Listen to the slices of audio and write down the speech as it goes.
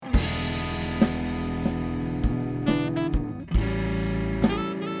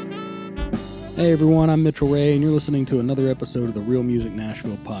Hey everyone, I'm Mitchell Ray, and you're listening to another episode of the Real Music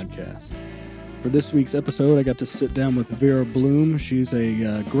Nashville podcast. For this week's episode, I got to sit down with Vera Bloom. She's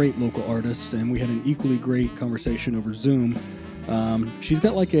a great local artist, and we had an equally great conversation over Zoom. She's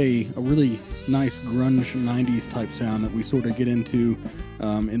got like a really nice grunge 90s type sound that we sort of get into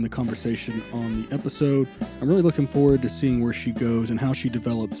in the conversation on the episode. I'm really looking forward to seeing where she goes and how she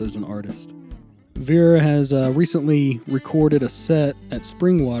develops as an artist. Vera has recently recorded a set at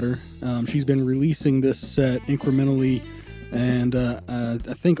Springwater. She's been releasing this set incrementally, and I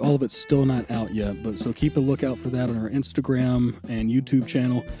think all of it's still not out yet, but so keep a lookout for that on her Instagram and YouTube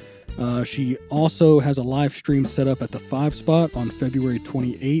channel. She also has a live stream set up at the 5 Spot on February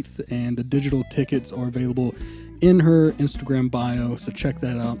 28th, and the digital tickets are available in her Instagram bio, so check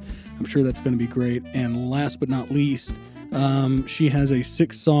that out. I'm sure that's going to be great. And last but not least, she has a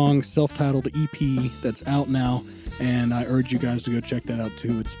 6-song self-titled EP that's out now, and I urge you guys to go check that out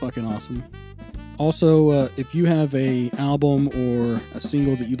too. It's fucking awesome. Also, if you have a album or a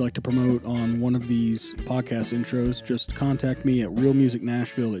single that you'd like to promote on one of these podcast intros, just contact me at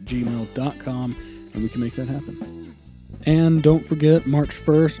realmusicnashville@gmail.com and we can make that happen. And don't forget, March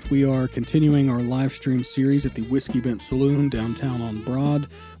 1st, we are continuing our live stream series at the Whiskey Bent Saloon downtown on Broad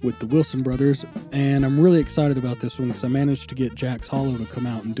with the Wilson Brothers, and I'm really excited about this one because I managed to get Jax Hollow to come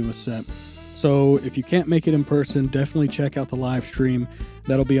out and do a set. So if you can't make it in person, definitely check out the live stream.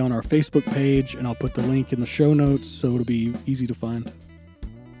 That'll be on our Facebook page, and I'll put the link in the show notes so it'll be easy to find.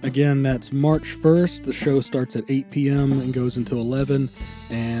 Again, that's March 1st. The show starts at 8 p.m. and goes until 11,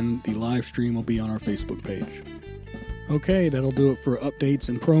 and the live stream will be on our Facebook page. Okay, that'll do it for updates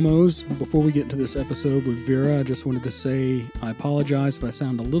and promos. Before we get into this episode with Vera, I just wanted to say I apologize if I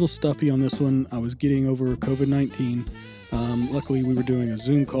sound a little stuffy on this one. I was getting over COVID-19. Luckily, we were doing a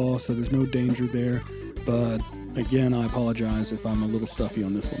Zoom call, so there's no danger there. But again, I apologize if I'm a little stuffy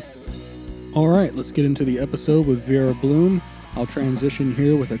on this one. All right, let's get into the episode with Vera Bloom. I'll transition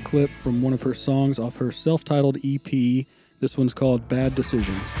here with a clip from one of her songs off her self-titled EP. This one's called Bad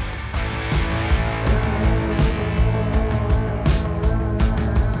Decisions.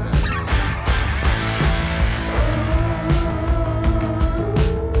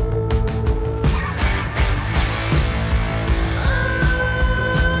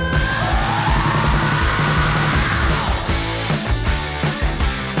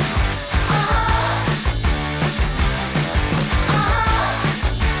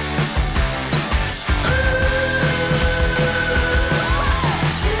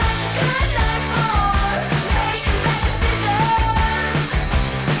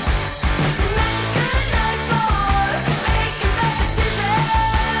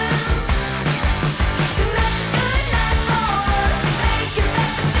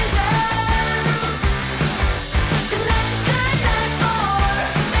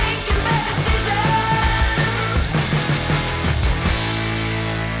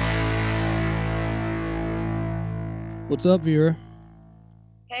 What's up, Vera?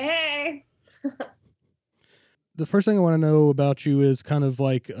 Hey. The first thing I want to know about you is kind of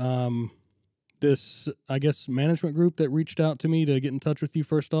like this, I guess, management group that reached out to me to get in touch with you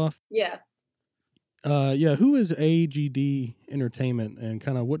first off. Yeah. Who is AGD Entertainment and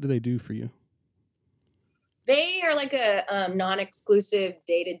kind of what do they do for you? They are like a non-exclusive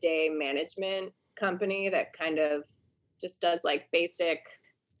day-to-day management company that kind of just does like basic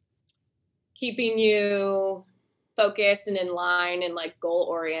keeping you focused and in line and like goal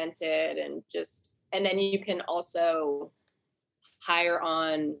oriented and then you can also hire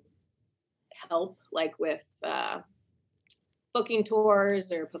on help like with booking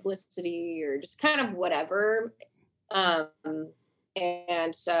tours or publicity or just kind of whatever.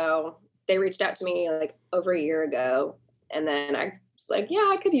 And so they reached out to me like over a year ago, and then I was like, yeah,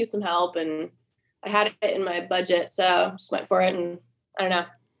 I could use some help, and I had it in my budget, so just went for it. And I don't know,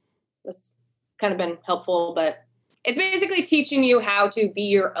 that's kind of been helpful, but it's basically teaching you how to be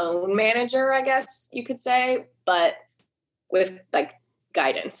your own manager, I guess you could say, but with like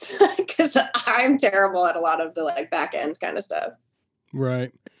guidance, because I'm terrible at a lot of the like back end kind of stuff.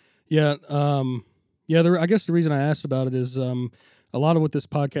 Right. Yeah. I guess the reason I asked about it is a lot of what this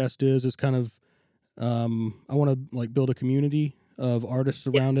podcast is kind of I want to like build a community of artists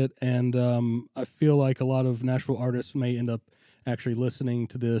around it, and I feel like a lot of Nashville artists may end up actually listening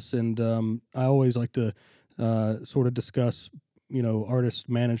to this, and I always like to sort of discuss, artist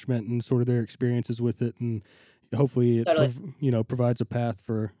management and sort of their experiences with it, and hopefully it Totally. Provides a path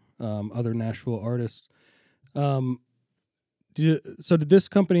for other Nashville artists. Did this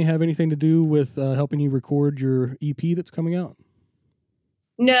company have anything to do with helping you record your EP that's coming out?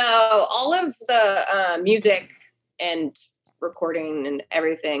 No, all of the music and recording and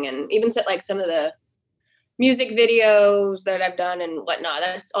everything. And even like some of the music videos that I've done and whatnot,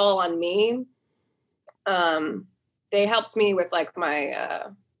 that's all on me. They helped me with like my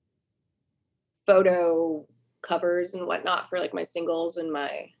photo covers and whatnot for like my singles and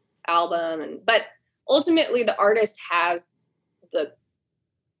my album. But ultimately the artist has the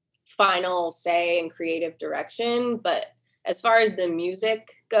final say and creative direction. But as far as the music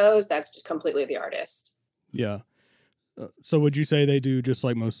goes, that's just completely the artist. Yeah. So would you say they do just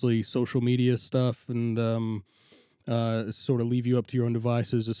like mostly social media stuff and sort of leave you up to your own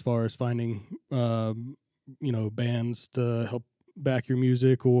devices as far as finding, bands to help back your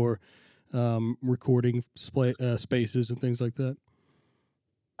music or recording spaces and things like that?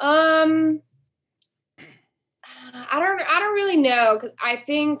 I don't really know. 'Cause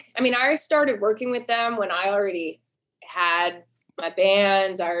I started working with them when I already had my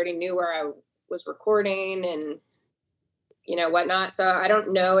band. I already knew where I was recording and, whatnot. So I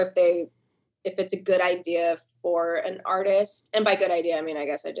don't know if it's a good idea for an artist. And by good idea, I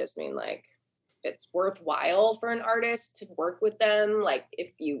guess I just mean like, if it's worthwhile for an artist to work with them, like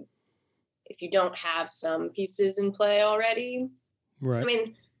if you don't have some pieces in play already.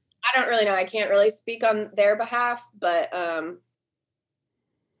 Right. I don't really know. I can't really speak on their behalf, but I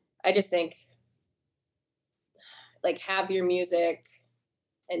just think like have your music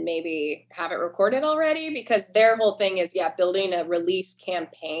and maybe have it recorded already, because their whole thing is building a release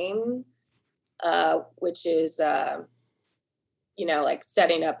campaign, which is like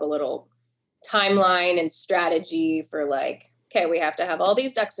setting up a little timeline and strategy for like, okay, we have to have all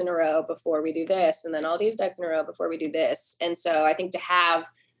these ducks in a row before we do this, and then all these ducks in a row before we do this. And so I think to have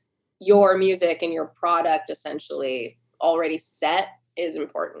your music and your product essentially already set is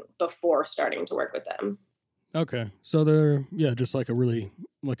important before starting to work with them. Okay. So they're, just like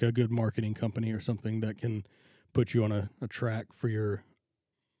a good marketing company or something that can put you on a track for your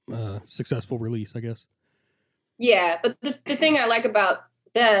successful release, I guess. Yeah. But the thing I like about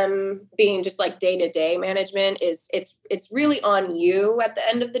them being just like day-to-day management is it's really on you at the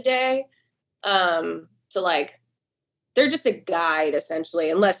end of the day, to like, they're just a guide essentially,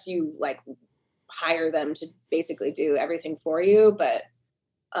 unless you like hire them to basically do everything for you. But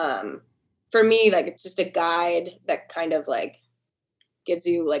for me, like it's just a guide that kind of like gives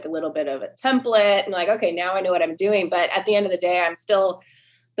you like a little bit of a template and like, okay, now I know what I'm doing. But at the end of the day, I'm still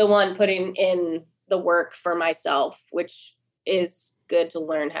the one putting in the work for myself, which is good to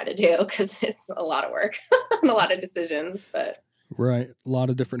learn how to do because it's a lot of work and a lot of decisions. But right, a lot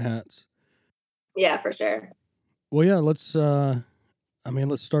of different hats. Yeah, for sure. Well, yeah, let's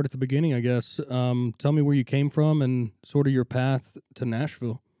start at the beginning, I guess. Tell me where you came from and sort of your path to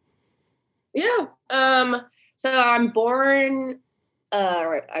Nashville. Yeah. So I'm born,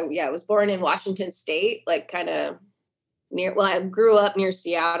 I was born in Washington State, like kind of I grew up near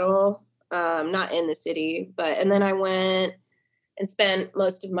Seattle, not in the city, and then I went and spent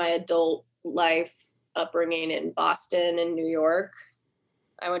most of my adult life upbringing in Boston and New York.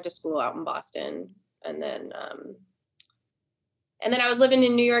 I went to school out in Boston, and then I was living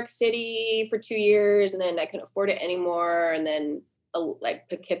in New York City for 2 years, and then I couldn't afford it anymore. And then like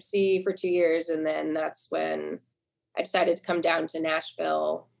Poughkeepsie for 2 years. And then that's when I decided to come down to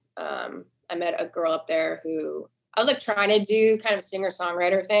Nashville. I met a girl up there who I was like trying to do kind of a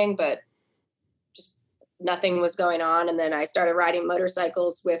singer-songwriter thing, but just nothing was going on. And then I started riding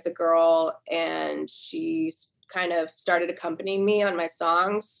motorcycles with a girl, and she kind of started accompanying me on my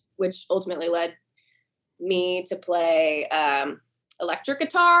songs, which ultimately led me to play electric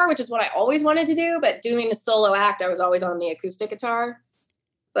guitar, which is what I always wanted to do, but doing a solo act, I was always on the acoustic guitar.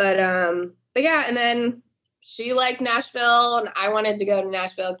 But yeah, and then she liked Nashville and I wanted to go to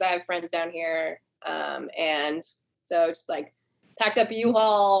Nashville because I have friends down here. And so just like packed up a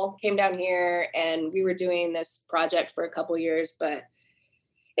U-Haul, came down here, and we were doing this project for a couple years, but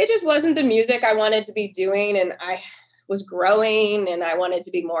it just wasn't the music I wanted to be doing. And I was growing and I wanted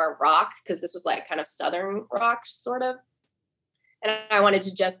to be more rock because this was like kind of Southern rock sort of. And I wanted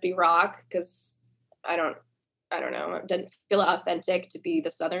to just be rock because I don't know. It didn't feel authentic to be the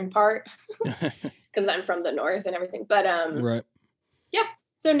Southern part because I'm from the North and everything. But right. Yeah.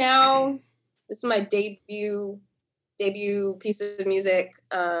 So now this is my debut piece of music.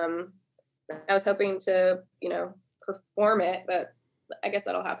 I was hoping to, perform it, but I guess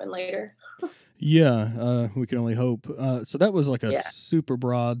that'll happen later. Yeah, we can only hope. So that was like a super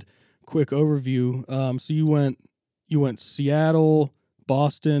broad, quick overview. So you went Seattle,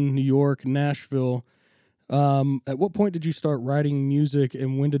 Boston, New York, Nashville. At what point did you start writing music,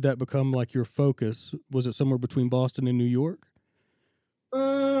 and when did that become like your focus? Was it somewhere between Boston and New York?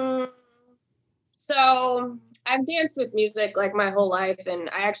 So I've danced with music like my whole life, and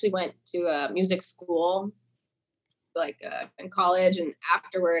I actually went to a music school in college, and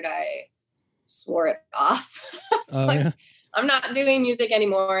afterward I swore it off. Yeah. I'm not doing music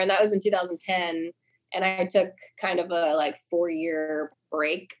anymore, and that was in 2010. And I took kind of a 4-year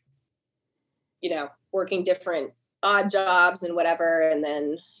break, working different odd jobs and whatever. And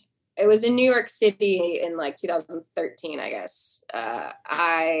then it was in New York City in 2013, I guess.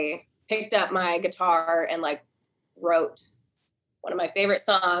 I picked up my guitar and wrote one of my favorite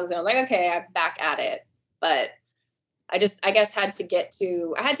songs, and I was like, okay, I'm back at it. But I guess had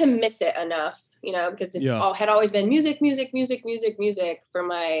to miss it enough, because had always been music for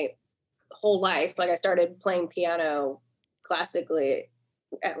my whole life. I started playing piano classically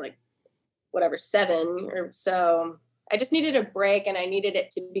at 7 or so. I just needed a break, and I needed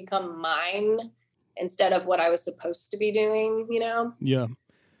it to become mine instead of what I was supposed to be doing, Yeah.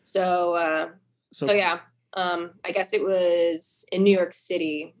 So yeah. I guess it was in New York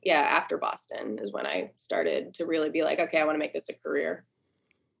City. Yeah. After Boston is when I started to really be like, okay, I want to make this a career.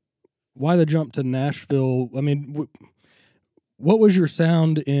 Why the jump to Nashville? I mean, what was your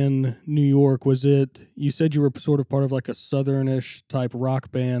sound in New York? Was it, you said you were sort of part of a Southernish type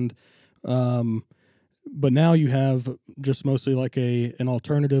rock band, but now you have just mostly an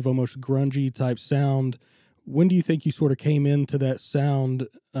alternative, almost grungy type sound. When do you think you sort of came into that sound?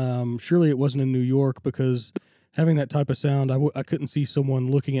 Surely it wasn't in New York, because having that type of sound, I couldn't see someone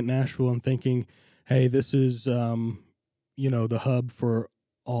looking at Nashville and thinking, hey, this is, the hub for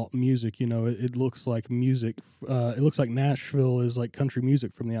alt music. It looks like music. It looks like Nashville is like country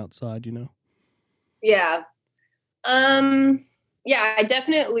music from the outside, Yeah. Yeah, I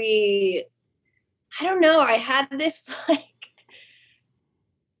definitely, I don't know. I had this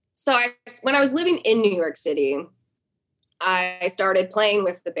when I was living in New York City, I started playing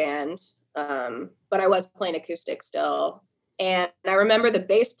with the band, but I was playing acoustic still. And I remember the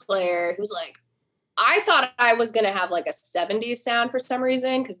bass player who was like, I thought I was going to have a 70s sound for some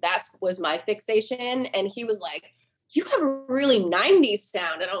reason, because that was my fixation. And he was like, you have a really 90s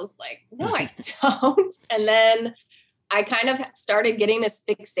sound. And I was like, no, I don't. And then I kind of started getting this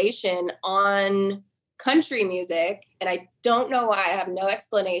fixation on country music. And I don't know why. I have no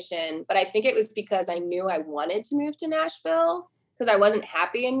explanation, but I think it was because I knew I wanted to move to Nashville because I wasn't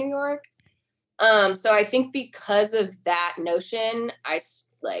happy in New York. So I think because of that notion, I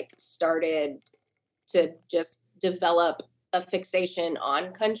started to just develop a fixation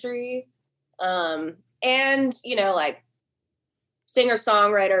on country. And,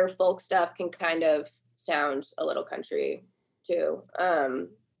 singer-songwriter folk stuff can kind of sound a little country too.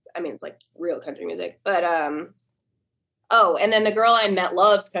 It's real country music, but, and then the girl I met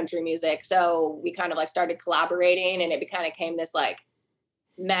loves country music. So we kind of started collaborating, and it kind of came this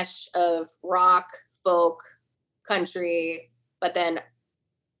mesh of rock, folk, country. But then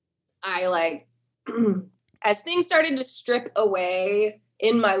I as things started to strip away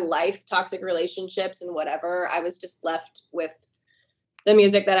in my life, toxic relationships and whatever, I was just left with the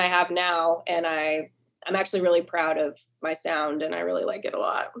music that I have now. And I'm actually really proud of my sound, and I really like it a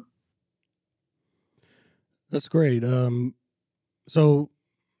lot. That's great. So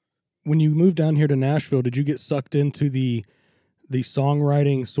when you moved down here to Nashville, did you get sucked into the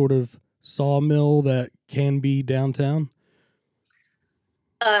songwriting sort of sawmill that can be downtown?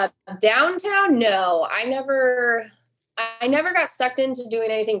 Downtown? No, I never got sucked into doing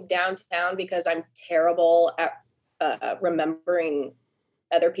anything downtown because I'm terrible at remembering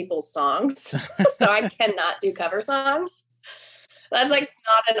other people's songs. So I cannot do cover songs. That's not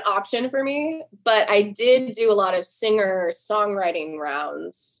an option for me. But I did do a lot of singer-songwriting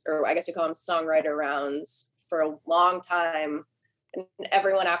rounds, or I guess you call them songwriter rounds, for a long time. And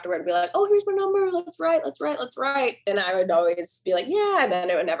everyone afterward would be like, oh, here's my number. Let's write. And I would always be like, yeah. And then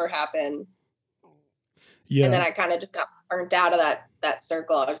it would never happen. Yeah. And then I kind of just got burnt out of that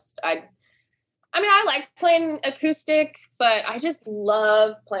circle. I like playing acoustic, but I just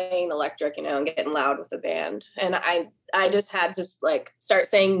love playing electric, and getting loud with the band. And I just had to start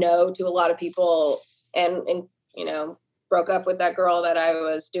saying no to a lot of people, and broke up with that girl that I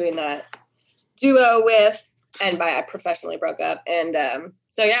was doing that duo with. And I professionally broke up. And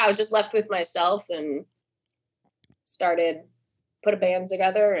so, yeah, I was just left with myself and put a band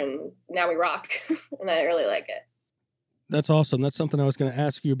together, and now we rock. And I really like it. That's awesome. That's something I was going to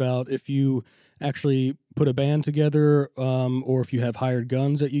ask you about. If you actually put a band together, or if you have hired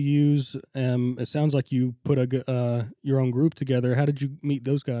guns that you use. It sounds like you put your own group together. How did you meet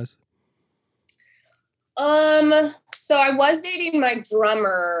those guys? So I was dating my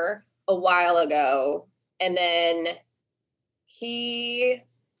drummer a while ago. And then he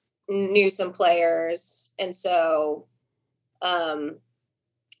knew some players. And so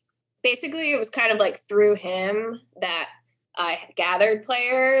basically it was kind of like through him that I gathered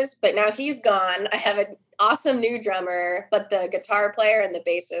players, but now he's gone. I have an awesome new drummer, but the guitar player and the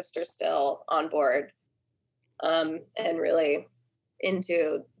bassist are still on board and really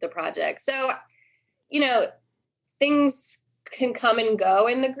into the project. So, things can come and go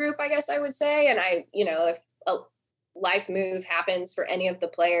in the group, I guess I would say. And if a life move happens for any of the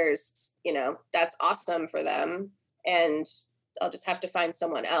players, that's awesome for them. And I'll just have to find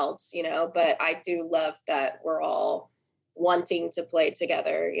someone else, but I do love that we're all wanting to play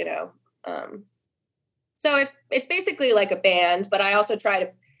together, so it's basically like a band, but I also try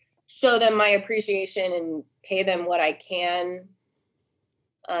to show them my appreciation and pay them what I can.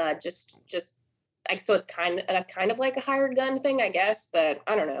 So that's kind of like a hired gun thing, I guess, but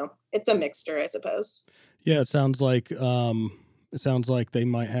I don't know. It's a mixture, I suppose. Yeah, it sounds like they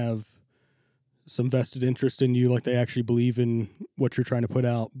might have some vested interest in you, like they actually believe in what you're trying to put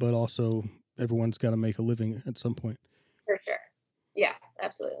out, but also everyone's got to make a living at some point. For sure. Yeah,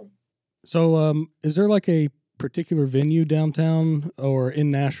 absolutely. So, is there like a particular venue downtown or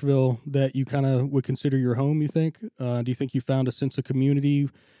in Nashville that you kind of would consider your home, you think? Do you think you found a sense of community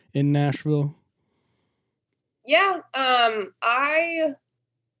in Nashville? Yeah, I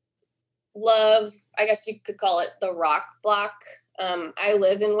love, I guess you could call it the rock block. I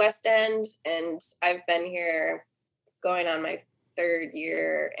live in West End, and I've been here going on my 3rd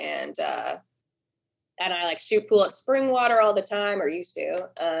year, and I like shoot pool at Springwater all the time, or used to.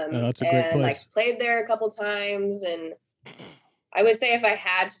 That's a great place. Like played there a couple times, and I would say if I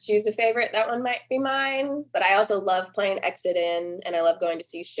had to choose a favorite, that one might be mine. But I also love playing Exit In, and I love going to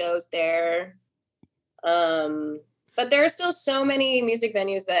see shows there. But there are still so many music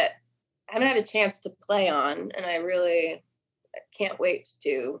venues that I haven't had a chance to play on, and I really can't wait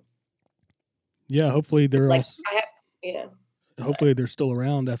to. Yeah, hopefully they're hopefully they're still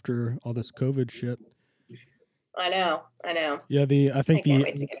around after all this COVID shit. I know. Yeah, I can't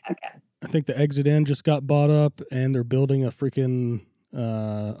wait to get back at. I think the Exit In just got bought up, and they're building a freaking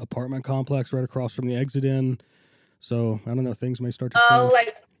apartment complex right across from the Exit In. So I don't know, things may start to change. Oh,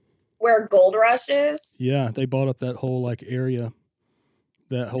 like where Gold Rush is? Yeah, they bought up that whole like area,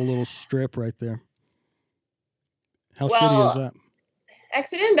 that whole little strip right there. How shitty is that?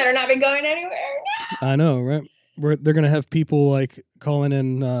 Exit In better not be going anywhere. No. I know, right? They're going to have people like calling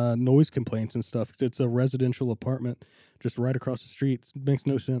in noise complaints and stuff because it's a residential apartment just right across the street. It makes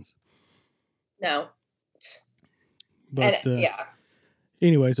no sense. No. But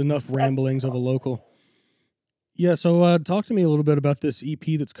anyways, enough ramblings of a local. Yeah, so talk to me a little bit about this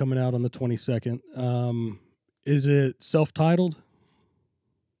EP that's coming out on the 22nd. Is it self-titled?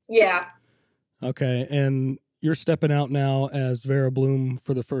 Yeah. Okay, and you're stepping out now as Vera Bloom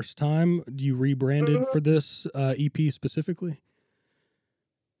for the first time. You rebranded for this EP specifically?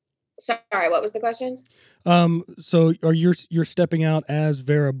 Sorry, what was the question? So you're stepping out as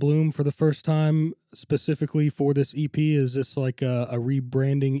Vera Bloom for the first time specifically for this EP? Is this like a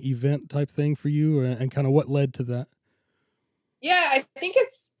rebranding event type thing for you, and kind of what led to that? Yeah, I think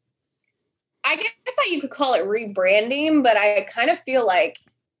I guess that you could call it rebranding, but I kind of feel like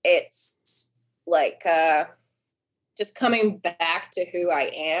it's like just coming back to who I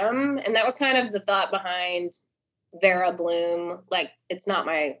am. And that was kind of the thought behind Vera Bloom. Like, it's not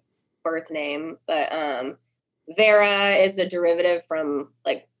my birth name, but Vera is a derivative from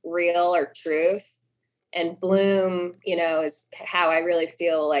like real or truth. And Bloom, is how I really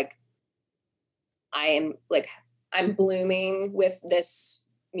feel like I'm blooming with this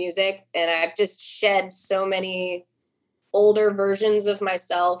music. And I've just shed so many older versions of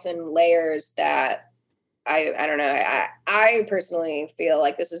myself and layers that I don't know. I personally feel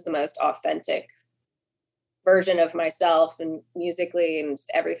like this is the most authentic version of myself, and musically and just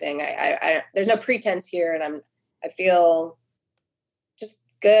everything. I there's no pretense here, and I feel just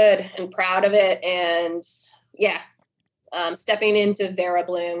good and proud of it. And yeah, stepping into Vera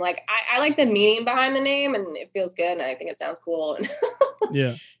Bloom. Like I like the meaning behind the name, and it feels good, and I think it sounds cool.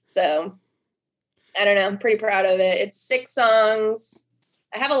 Yeah. So I don't know. I'm pretty proud of it. It's 6 songs.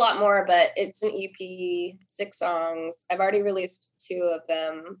 I have a lot more, but it's an EP, 6 songs. I've already released 2 of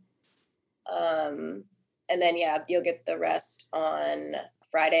them. And then, you'll get the rest on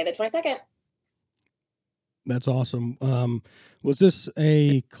Friday, the 22nd. That's awesome. Was this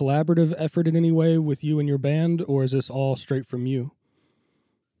a collaborative effort in any way with you and your band, or is this all straight from you?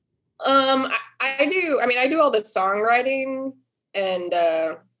 I do all the songwriting, and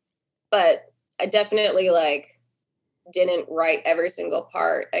but I definitely didn't write every single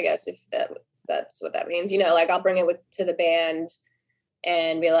part, I guess, if that's what that means. I'll bring it to the band,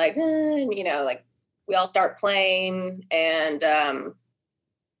 and be like, you know, like we all start playing, and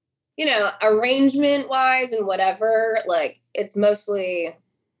you know, arrangement wise and whatever, like it's mostly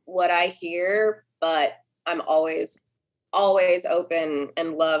what I hear, but I'm always open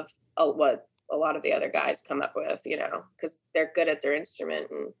and love what a lot of the other guys come up with, you know, because they're good at their instrument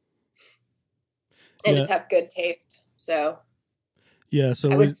and just have good taste. So yeah, so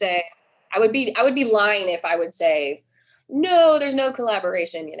I would say I would be lying if I would say no, there's no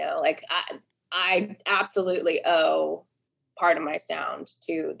collaboration, you know. Like I absolutely owe part of my sound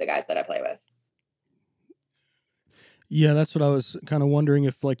to the guys that I play with. Yeah, that's what I was kind of wondering,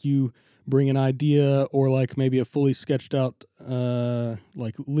 if like you bring an idea or like maybe a fully sketched out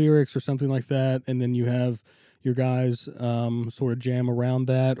like lyrics or something like that, and then you have your guys sort of jam around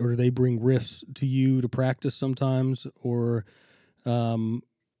that, or do they bring riffs to you to practice sometimes, or how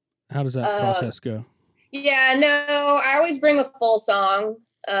does that process go? Yeah, no, I always bring a full song.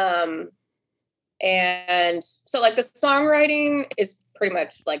 And so like the songwriting is pretty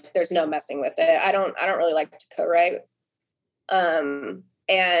much like there's no messing with it. I don't really like to co-write. And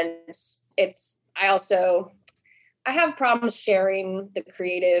I have problems sharing the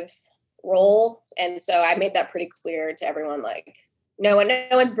creative role. And so I made that pretty clear to everyone, like no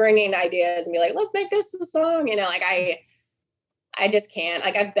one's bringing ideas and be like, let's make this a song. You know, like I just can't,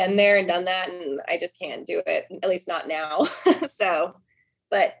 like I've been there and done that and I just can't do it, at least not now. So,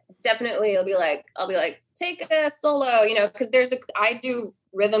 but definitely I'll be like, take a solo, you know, cause I do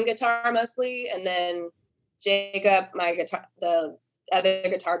rhythm guitar mostly. And then Jacob, the other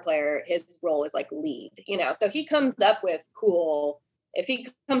guitar player, his role is like lead, you know, so he comes up with if he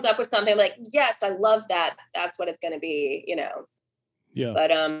comes up with something, I'm like, yes, I love that. That's what it's going to be, you know? Yeah.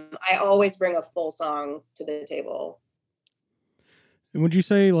 But I always bring a full song to the table. And would you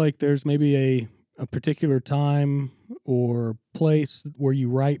say like there's maybe a particular time or place where you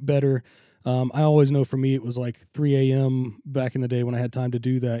write better? I always know for me it was like 3 a.m. back in the day when I had time to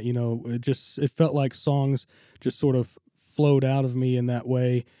do that. You know, it felt like songs just sort of flowed out of me in that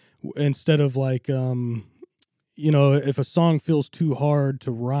way, instead of like you know, if a song feels too hard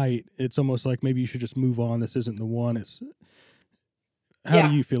to write, it's almost like maybe you should just move on. This isn't the one. How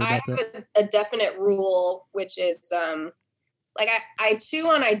do you feel about that? I have a definite rule, which is like I chew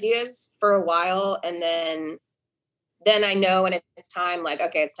on ideas for a while, and then I know when it's time, like,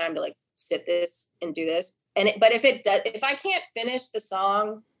 okay, it's time to like sit this and do this. But if I can't finish the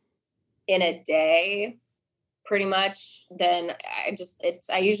song in a day, pretty much, then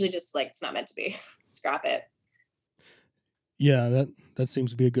I usually just like, it's not meant to be. Scrap it. Yeah, that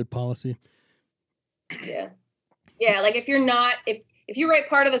seems to be a good policy. Yeah. Yeah. Like if you write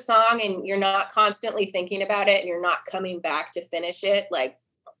part of the song and you're not constantly thinking about it and you're not coming back to finish it, like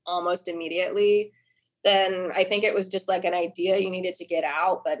almost immediately, then I think it was just like an idea you needed to get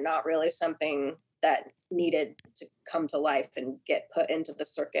out, but not really something that needed to come to life and get put into the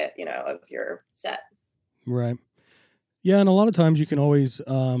circuit, you know, of your set. Right. Yeah, and a lot of times you can always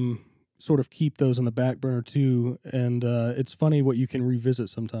sort of keep those on the back burner too, and it's funny what you can revisit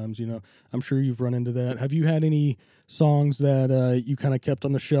sometimes. You know, I'm sure you've run into that. Have you had any songs that you kind of kept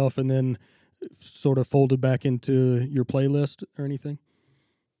on the shelf and then sort of folded back into your playlist or anything?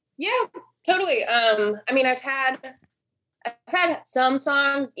 Yeah, totally. I mean, I've had some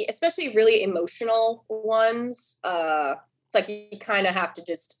songs, especially really emotional ones. It's like you kind of have to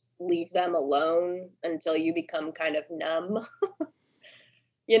just leave them alone until you become kind of numb,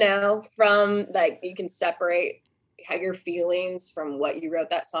 you know, from like you can separate how your feelings from what you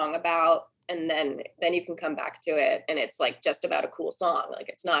wrote that song about, and then you can come back to it and it's like just about a cool song. Like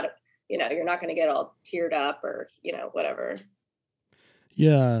it's not, you know, you're not going to get all teared up or, you know, whatever.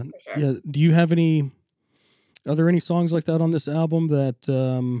 Yeah. Sure. Yeah. Do you have are there any songs like that on this album that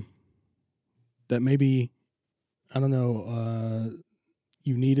that maybe, I don't know,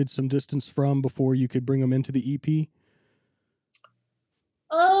 you needed some distance from before you could bring them into the EP?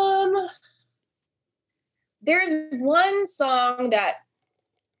 There's one song that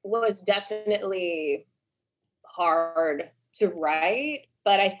was definitely hard to write,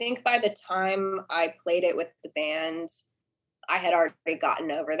 but I think by the time I played it with the band, I had already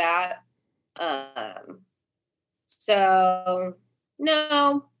gotten over that. So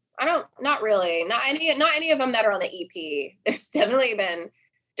no, not really. Not any of them that are on the EP. There's definitely been,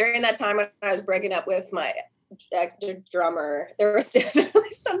 during that time when I was breaking up with my drummer, there was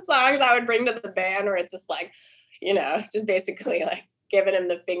definitely some songs I would bring to the band where it's just like, you know, just basically like giving him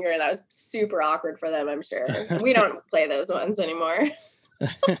the finger. That was super awkward for them, I'm sure. We don't play those ones anymore.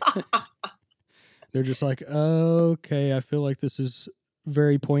 They're just like, okay, I feel like this is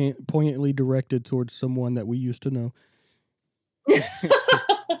very poignantly directed towards someone that we used to know.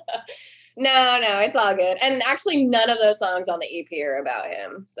 No, it's all good. And actually, none of those songs on the EP are about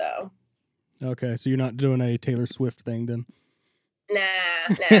him. So. Okay, so you're not doing a Taylor Swift thing then? Nah.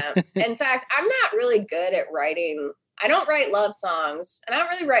 In fact, I'm not really good at writing. I don't write love songs, and I don't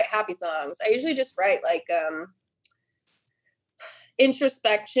really write happy songs. I usually just write like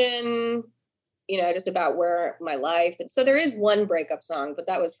introspection, just about where my life. And so there is one breakup song, but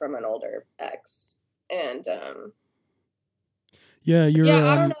that was from an older ex. And yeah, you're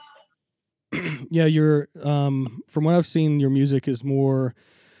I don't know. Yeah, you're from what I've seen, your music is more,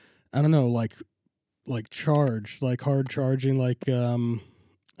 I don't know, like charged, like hard charging, like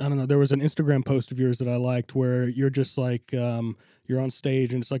I don't know, there was an Instagram post of yours that I liked where you're just like you're on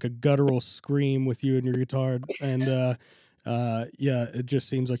stage and it's like a guttural scream with you and your guitar, and yeah, it just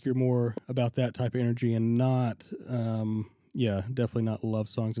seems like you're more about that type of energy and not definitely not love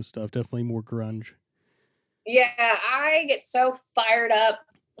songs and stuff, definitely more grunge. Yeah, I get so fired up.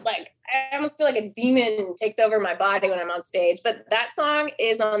 Like, I almost feel like a demon takes over my body when I'm on stage. But that song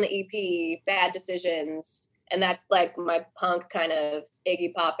is on the EP, Bad Decisions. And that's like my punk kind of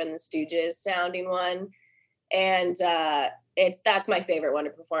Iggy Pop and the Stooges sounding one. And that's my favorite one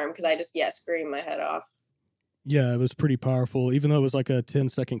to perform because I just, scream my head off. Yeah, it was pretty powerful. Even though it was like a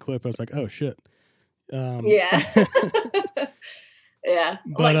 10-second clip, I was like, oh, shit. Yeah. Yeah.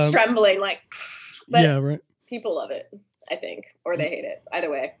 But, like trembling, like. But yeah, right. People love it, I think, or they hate it.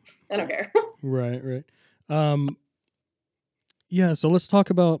 Either way, I don't care. Right. Yeah, so let's talk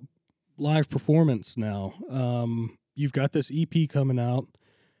about live performance now. You've got this EP coming out.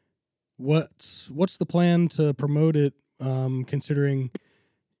 What's the plan to promote it? Considering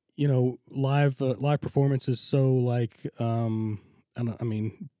live performance is so like I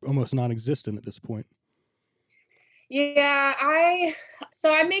mean almost non-existent at this point. Yeah,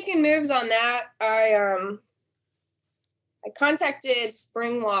 I'm making moves on that. I contacted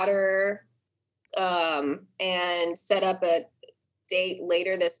Springwater and set up a date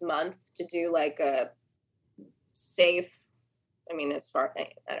later this month to do like a safe. I mean, as far I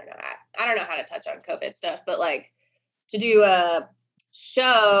don't know. I don't know how to touch on COVID stuff, but like to do a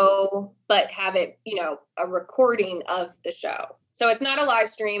show, but have it, a recording of the show. So it's not a live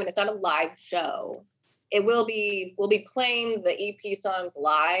stream and it's not a live show. We'll be playing the EP songs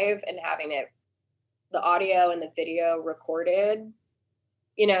live and having the audio and the video recorded,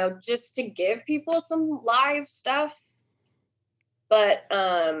 just to give people some live stuff. But,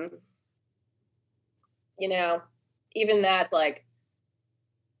 even that's like,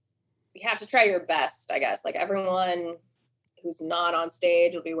 you have to try your best, I guess. Like everyone who's not on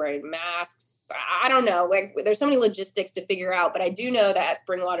stage will be wearing masks. I don't know. Like there's so many logistics to figure out, but I do know that at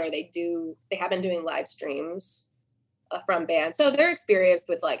Springwater, they have been doing live streams from bands. So they're experienced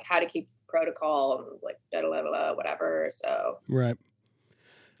with like how to keep protocol and like whatever. So right.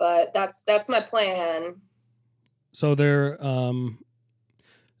 But that's my plan. So they're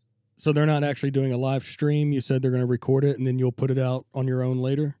not actually doing a live stream. You said they're going to record it and then you'll put it out on your own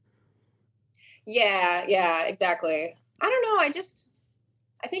later. Yeah, exactly. I don't know.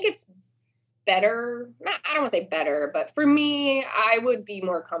 I think it's better. I don't want to say better, but for me, I would be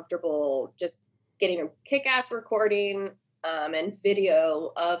more comfortable just getting a kick-ass recording and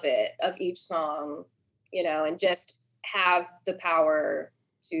video of each song, and just have the power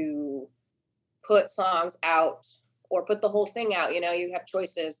to put songs out or put the whole thing out. You have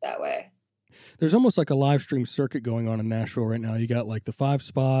choices that way. There's almost like a live stream circuit going on in Nashville right now. You got like the 5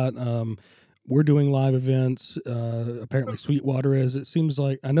 Spot. We're doing live events. Apparently Sweetwater is. It seems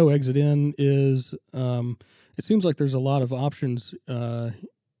like, I know Exit In is. It seems like there's a lot of options.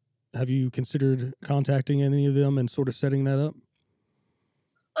 Have you considered contacting any of them and sort of setting that up?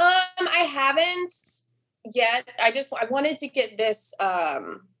 I haven't yet. I wanted to get this. I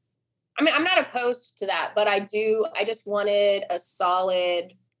mean, I'm not opposed to that, but I just wanted a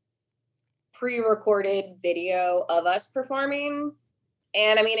solid pre-recorded video of us performing.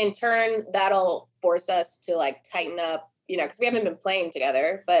 And I mean, in turn, that'll force us to like tighten up, because we haven't been playing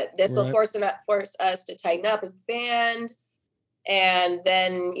together, but this will force us to tighten up as a band. And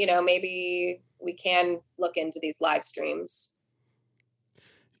then, maybe we can look into these live streams.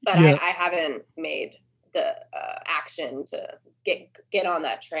 But yeah. I haven't made the action to get on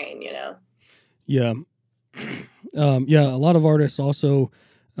that train, Yeah. Yeah, a lot of artists also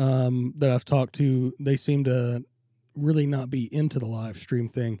that I've talked to, they seem to really not be into the live stream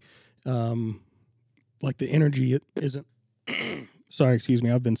thing. Like the energy, it isn't. Sorry, excuse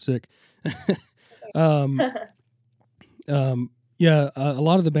me, I've been sick. Yeah, a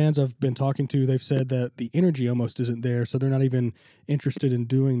lot of the bands I've been talking to, they've said that the energy almost isn't there, so they're not even interested in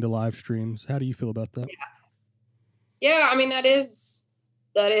doing the live streams. How do you feel about that? Yeah, I mean that is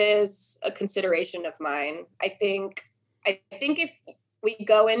a consideration of mine. I think if we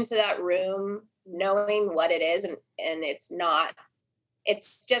go into that room knowing what it is, and it's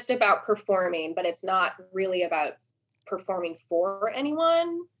just about performing, but it's not really about performing for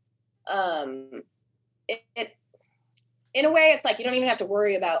anyone. It in a way, it's like you don't even have to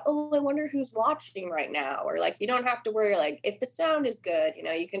worry about, oh, I wonder who's watching right now, or like you don't have to worry, like if the sound is good,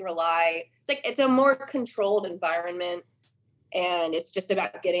 you can rely. It's like it's a more controlled environment, and it's just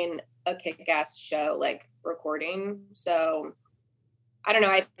about getting a kick-ass show like recording. So I don't know.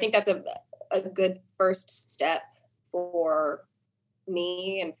 I think that's a good first step for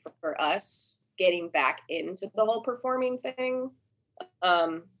me and for us getting back into the whole performing thing.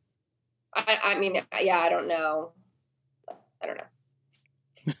 Um, I mean, yeah, I don't know.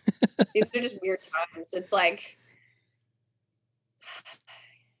 These are just weird times. It's like,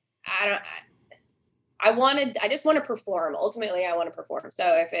 I don't, I just want to perform. Ultimately, I want to perform. So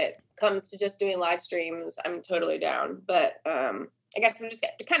if it comes to just doing live streams, I'm totally down. But I guess we're just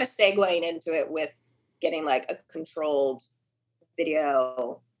kind of segueing into it with getting like a controlled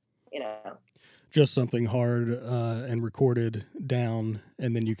video, Just something hard and recorded down,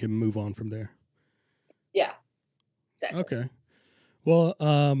 and then you can move on from there. Yeah. Exactly. Okay. Well,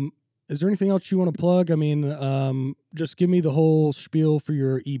 is there anything else you want to plug? I mean, just give me the whole spiel for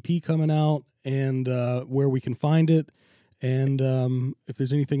your EP coming out and where we can find it. And if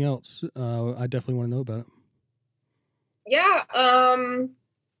there's anything else, I definitely want to know about it. Yeah.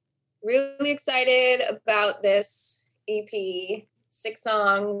 Really excited about this EP. 6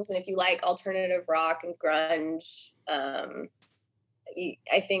 songs. And if you like alternative rock and grunge, I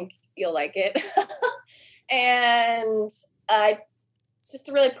think you'll like it. And it's just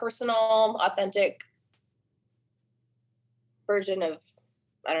a really personal, authentic version of,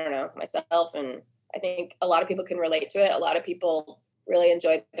 I don't know, myself. And I think a lot of people can relate to it. A lot of people really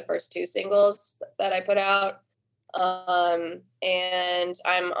enjoyed the first 2 singles that I put out. And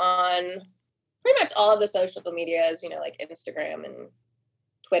I'm on pretty much all of the social medias, like Instagram and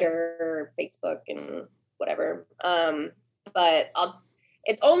Twitter, Facebook, and whatever. But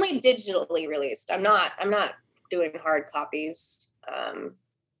it's only digitally released. I'm not doing hard copies. I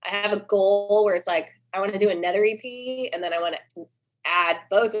have a goal where it's like, I want to do another EP, and then I want to add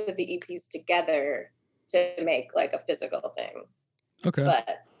both of the EPs together to make like a physical thing. Okay.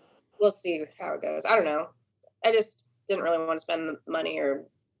 But we'll see how it goes. I don't know. I just didn't really want to spend the money, or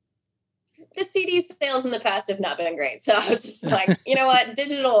the CD sales in the past have not been great. So I was just like, you know what,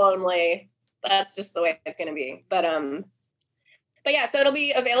 digital only. That's just the way it's going to be. But yeah, so it'll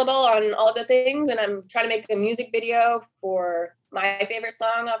be available on all of the things. And I'm trying to make a music video for my favorite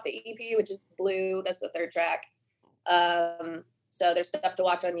song off the EP, which is Blue. That's the 3rd track. So there's stuff to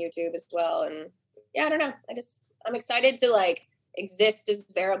watch on YouTube as well. And yeah, I don't know. I'm excited to like exist as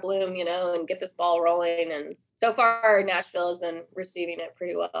Vera Bloom, and get this ball rolling. And so far, Nashville has been receiving it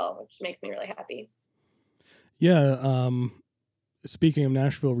pretty well, which makes me really happy. Yeah. Speaking of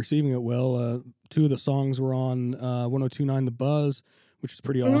Nashville receiving it well, 2 of the songs were on 102.9 The Buzz, which is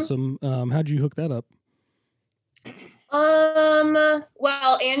pretty awesome. How'd you hook that up?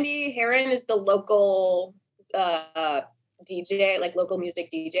 Well, Andy Heron is the local DJ, like local music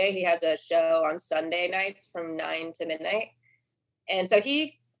DJ. He has a show on Sunday nights from 9 to midnight. And so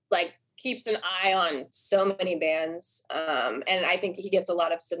he like keeps an eye on so many bands. And I think he gets a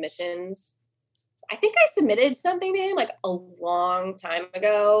lot of submissions. I think I submitted something to him like a long time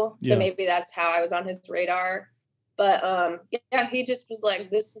ago. So maybe that's how I was on his radar. But yeah, he just was like,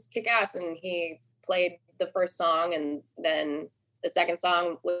 this is kick-ass. And he played the first song, and then the second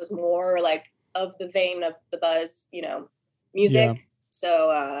song was more like of the vein of the Buzz, music. Yeah.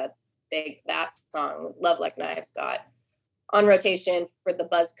 So that song, Love Like Knives, got on rotation for the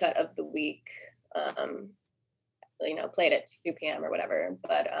Buzz cut of the week. Played at 2 p.m. or whatever.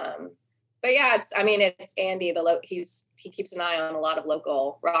 But yeah, it's Andy. He keeps an eye on a lot of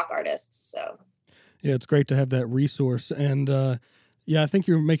local rock artists. So yeah, it's great to have that resource. And yeah, I think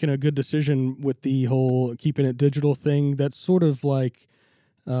you're making a good decision with the whole keeping it digital thing. That's sort of like,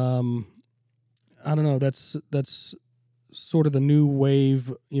 I don't know. That's sort of the new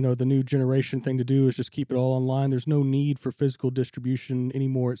wave. The new generation thing to do is just keep it all online. There's no need for physical distribution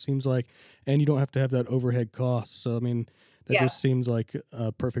anymore, it seems like, and you don't have to have that overhead cost. So that just seems like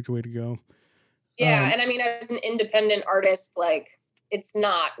a perfect way to go. Yeah. And as an independent artist, like it's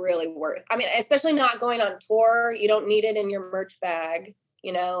not really worth, especially not going on tour, you don't need it in your merch bag,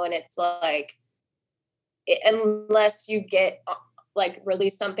 and it's like, unless you get like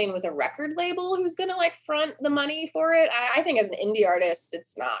release something with a record label who's gonna like front the money for it. I think as an indie artist,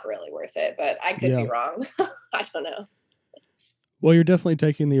 it's not really worth it, but I could be wrong. I don't know. Well, you're definitely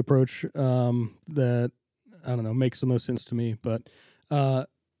taking the approach that, I don't know, makes the most sense to me. But I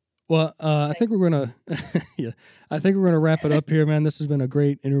think we're gonna I think we're gonna wrap it up here, man. This has been a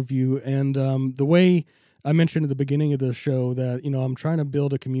great interview, and the way I mentioned at the beginning of the show that, I'm trying to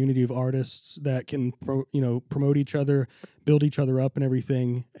build a community of artists that can promote each other, build each other up, and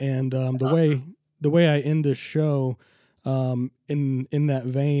everything. And the way I end this show in that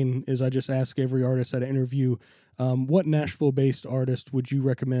vein is I just ask every artist at an interview, what Nashville-based artist would you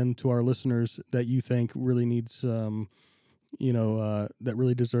recommend to our listeners that you think really needs that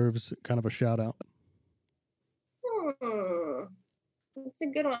really deserves kind of a shout out? That's a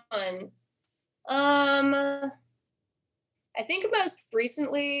good one. I think most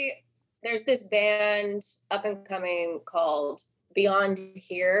recently there's this band up and coming called Beyond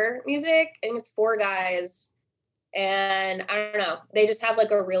Here Music, and it's 4 guys, and I don't know, they just have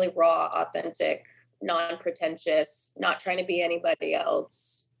like a really raw, authentic, non-pretentious, not trying to be anybody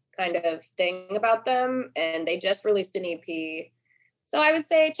else kind of thing about them, and they just released an EP, so I would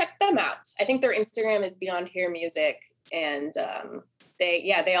say check them out. I think their Instagram is Beyond Here Music, and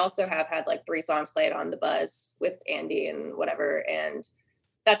they also have had like 3 songs played on The Buzz with Andy and whatever, and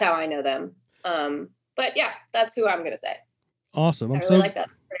that's how I know them. But yeah, that's who I'm gonna say. Awesome.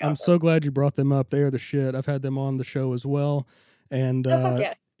 I'm so glad you brought them up. They are the shit. I've had them on the show as well, and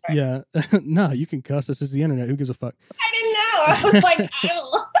yeah, no, you can cuss. This is the internet. Who gives a fuck? I didn't know. I was like,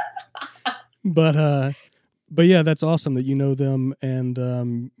 But yeah, that's awesome that you know them, and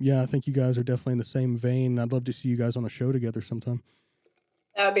I think you guys are definitely in the same vein. I'd love to see you guys on a show together sometime.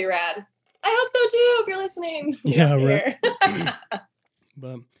 That would be rad. I hope so too, if you're listening. Yeah, right.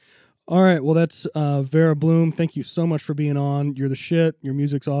 But all right, well, that's Vera Bloom. Thank you so much for being on. You're the shit. Your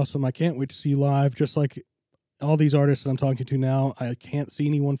music's awesome. I can't wait to see you live. Just like all these artists that I'm talking to now, I can't see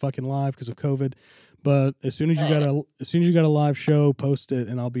anyone fucking live because of COVID. But as soon as you got a live show, post it,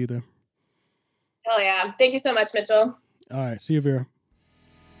 and I'll be there. Hell yeah! Thank you so much, Mitchell. All right, see you, Vera.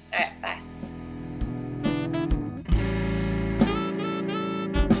 All right, bye.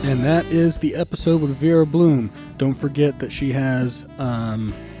 And that is the episode with Vera Bloom. Don't forget that she has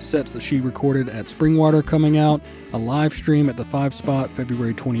sets that she recorded at Springwater coming out, a live stream at the 5 Spot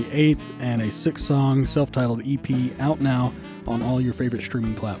February 28th, and a 6-song self-titled EP out now on all your favorite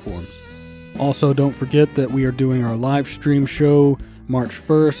streaming platforms. Also, don't forget that we are doing our live stream show March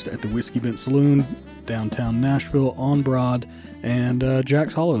 1st at the Whiskey Bent Saloon, downtown Nashville on Broad, and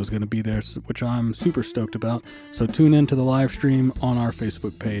Jack's Hollow is going to be there, which I'm super stoked about. So tune in to the live stream on our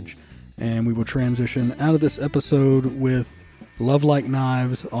Facebook page, and we will transition out of this episode with Love Like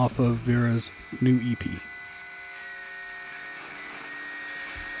Knives off of Vera's new EP.